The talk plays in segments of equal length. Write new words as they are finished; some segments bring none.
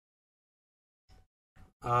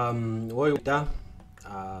Woyuta,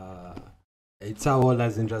 it's all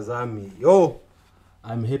as in Jazami. Yo,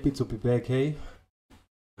 I'm happy to be back. Hey,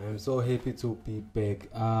 I'm so happy to be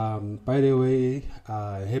back. By the way,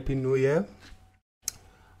 Happy New Year.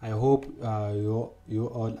 I hope you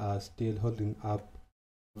all are still holding up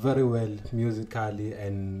very well musically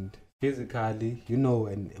and physically,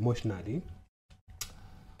 and emotionally.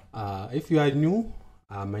 If you are new,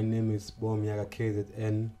 my name is Sbo Myaka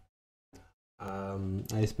KZN.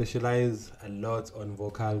 I specialize a lot on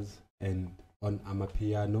vocals and on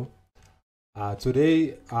Amapiano.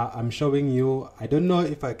 Today I'm showing you, I don't know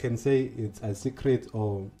if I can say it's a secret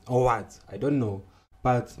or what, I don't know.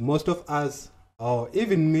 But most of us, or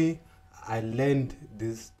even me, I learned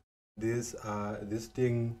this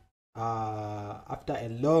thing after a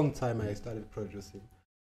long time I started producing.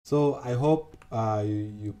 So I hope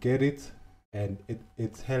you get it and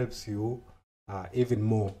it helps you even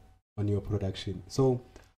more on your production. So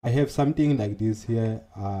I have something like this here.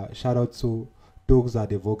 Shout out to Dogs,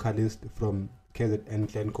 the vocalist from KZN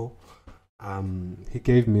Glenco. He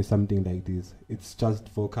gave me something like this. It's just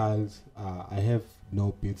vocals. I have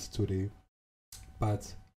no beats today,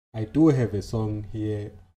 but I do have a song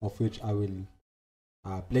here of which I will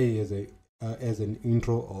play as an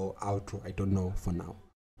intro or outro. I don't know for now,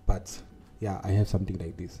 but yeah, I have something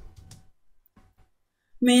like this.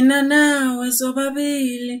 Mina nawe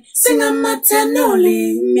sobabili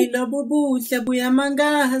singamathenoli milobo buhle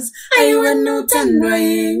buyamangaza ayiwe nothandwa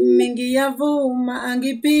yimi ngiyavuma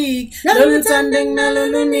angiphiki lolu thando enginalo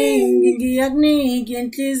luningi ngiyakunika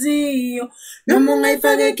inhliziyo noma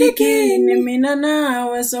ungayifaka ekhikhini mina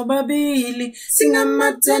nawe sobabili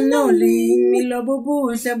singamathenoli milobo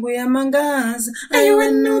buhle buyamangaza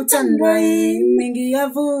ayiwe nothandwa yimi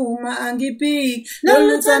ngiyavuma angiphiki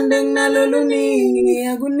lolu thando enginalo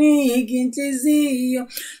luningi akuniki inhliziyo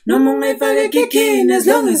noma ungayifaka ekhikhini as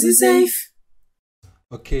long as it's safe.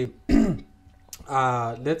 Okay.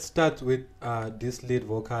 Let's start with this lead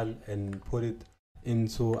vocal and put it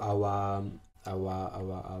into our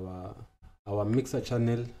mixer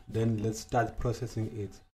channel. Then let's start processing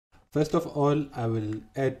it. First of all, I will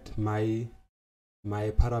add my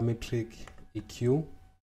parametric EQ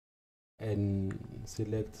and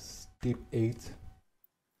select step 8.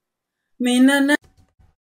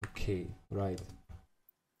 Okay, right.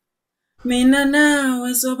 Mina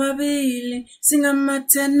nawe sobabili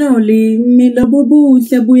singamathenoli milobo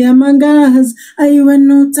buhle buyamangaza ayiwe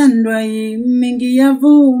nothandwa yimi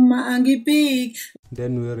ngiyavuma angiphiki.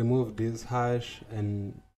 Then we remove this harsh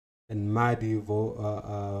and muddy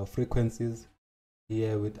frequencies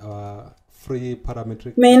here with our free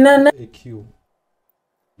parametric EQ.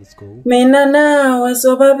 Let's go. Mina nawe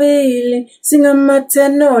sobabili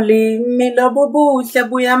singamathenoli milobo buhle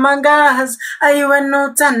buyamangaza ayiwe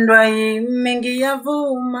nothandwa yimi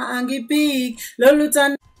ngiyavuma angiphiki lolu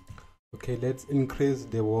thando. Okay, let's increase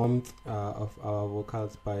the warmth of our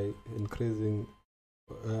vocals by increasing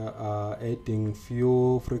adding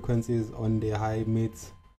few frequencies on the high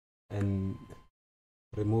mids and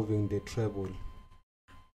removing the treble.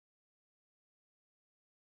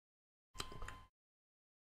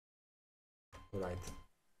 Right.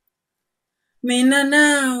 Mina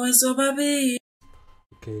nawe sobabili.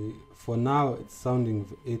 Okay, for now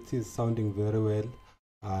it is sounding very well.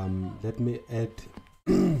 Let me add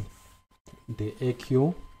the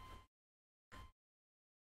EQ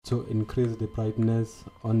to increase the brightness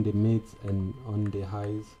on the mids and on the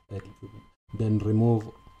highs, and then remove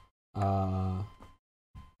the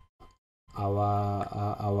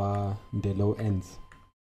low ends.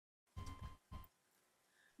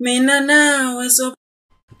 Mina nawe so.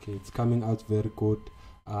 Okay, it's coming out very good.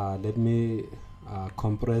 Let me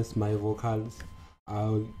compress my vocals.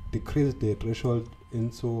 I'll decrease the threshold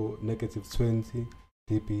into -20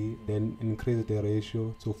 dB, then increase the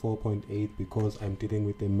ratio to 4.8 because I'm dealing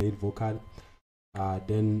with a male vocal.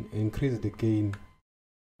 Then increase the gain.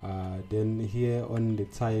 Then here on the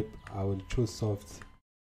type, I will choose soft.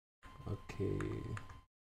 Okay,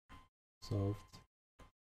 soft.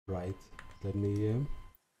 Right. Let me hear.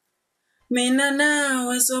 Mina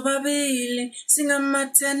nawe sobabili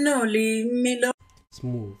singamathenoli milo.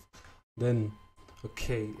 Smooth. Then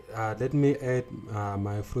okay, let me add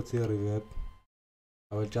my fruity reverb.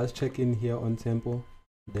 I will just check in here on tempo,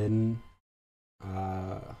 then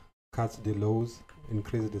cut the lows,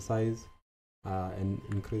 increase the size, and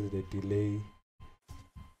increase the delay.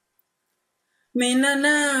 Mina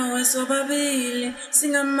nawe sobabili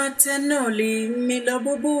singamathenoli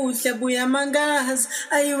milobo buhle buyamangaza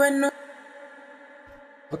ayiwe no.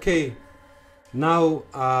 Okay, now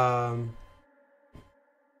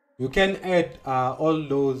You can add all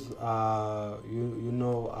those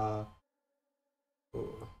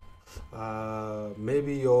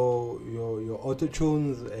maybe your auto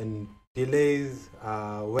tunes and delays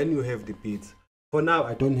when you have the beats. For now,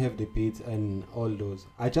 I don't have the beats and all those.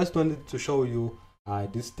 I just wanted to show you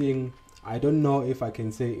this thing. I don't know if I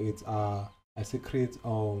can say it's a secret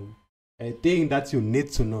or a thing that you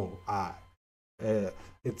need to know.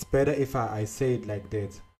 It's better if I say it like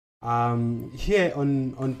that. Here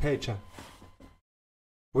on Patcher,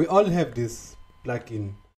 we all have this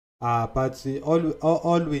plugin, but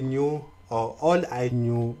all we knew, or all I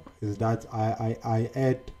knew, is that I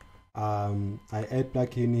add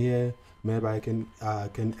plugin here. Maybe I can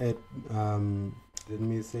add let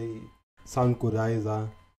me say sound codizer,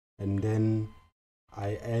 and then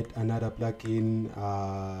I add another plugin,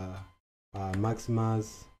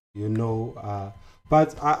 Maximus,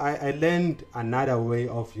 but I learned another way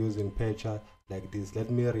of using Patcher like this.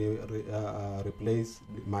 Let me replace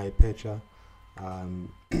my Patcher.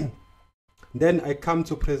 Then I come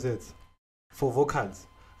to presets for vocals.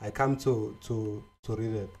 I come to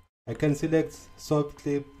reverb. I can select soft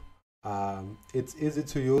clip. It's easy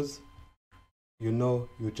to use. You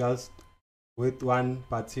just with one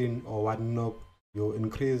button or one knob, you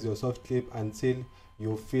increase your soft clip until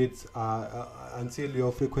you fit until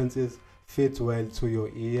your frequencies fit well to your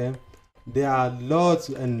ear. There are lots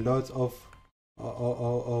and lots of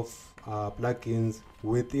plugins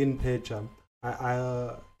within Patcher.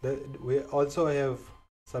 We also have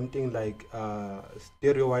something like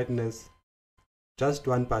stereo whiteness. Just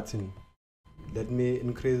one button. Let me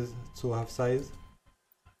increase to half size.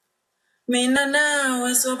 Mina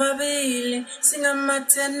nawe sobabili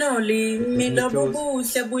singamathenoli milobo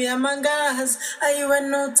buhle buya mangazi ayiwe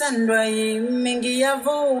nothandwa yimi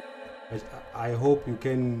ngiyavuma. I hope you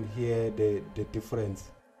can hear the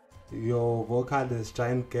difference. Your vocal is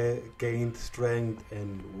trying to gain strength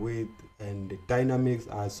and width, and the dynamics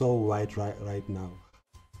are so wide right now.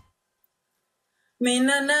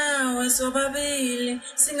 Mina nawe sobabili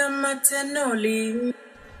singamathenoli.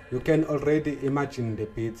 You can already imagine the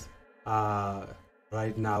beats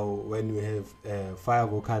right now when we have a fire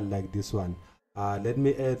vocal like this one. Let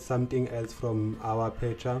me add something else from our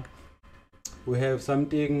Patcher. We have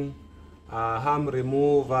something hum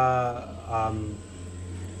remover.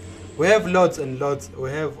 We have lots and lots. We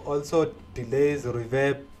have also delays,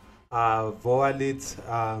 reverb, voice.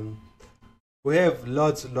 We have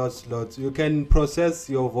lots. You can process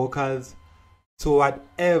your vocals to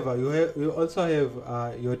whatever. You also have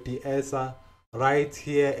your de-esser right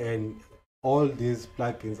here, and all these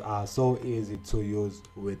plugins are so easy to use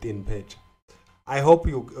within Patcher. I hope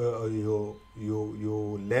you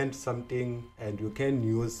learned something and you can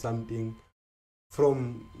use something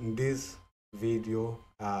from this video.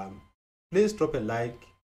 Please drop a like,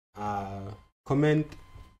 comment,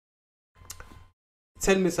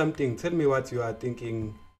 tell me something, tell me what you are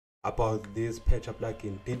thinking about this Patcher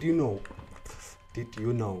plugin. Did you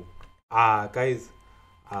know? Guys,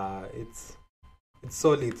 it's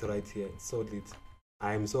so lit right here. It's so lit.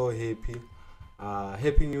 I'm so happy.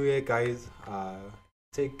 Happy New Year, guys.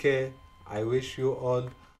 Take care. I wish you all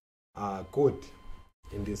good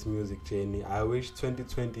in this music journey. I wish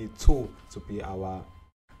 2022 to be our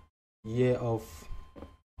year of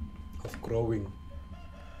growing.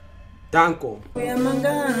 Danko.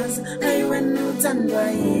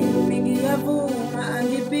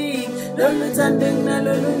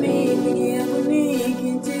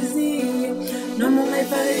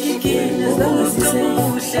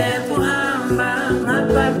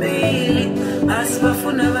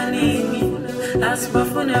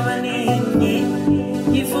 Asibafuna baningi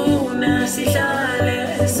ngifuna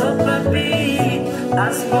sihlale sobabili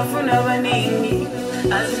asibafuna baningi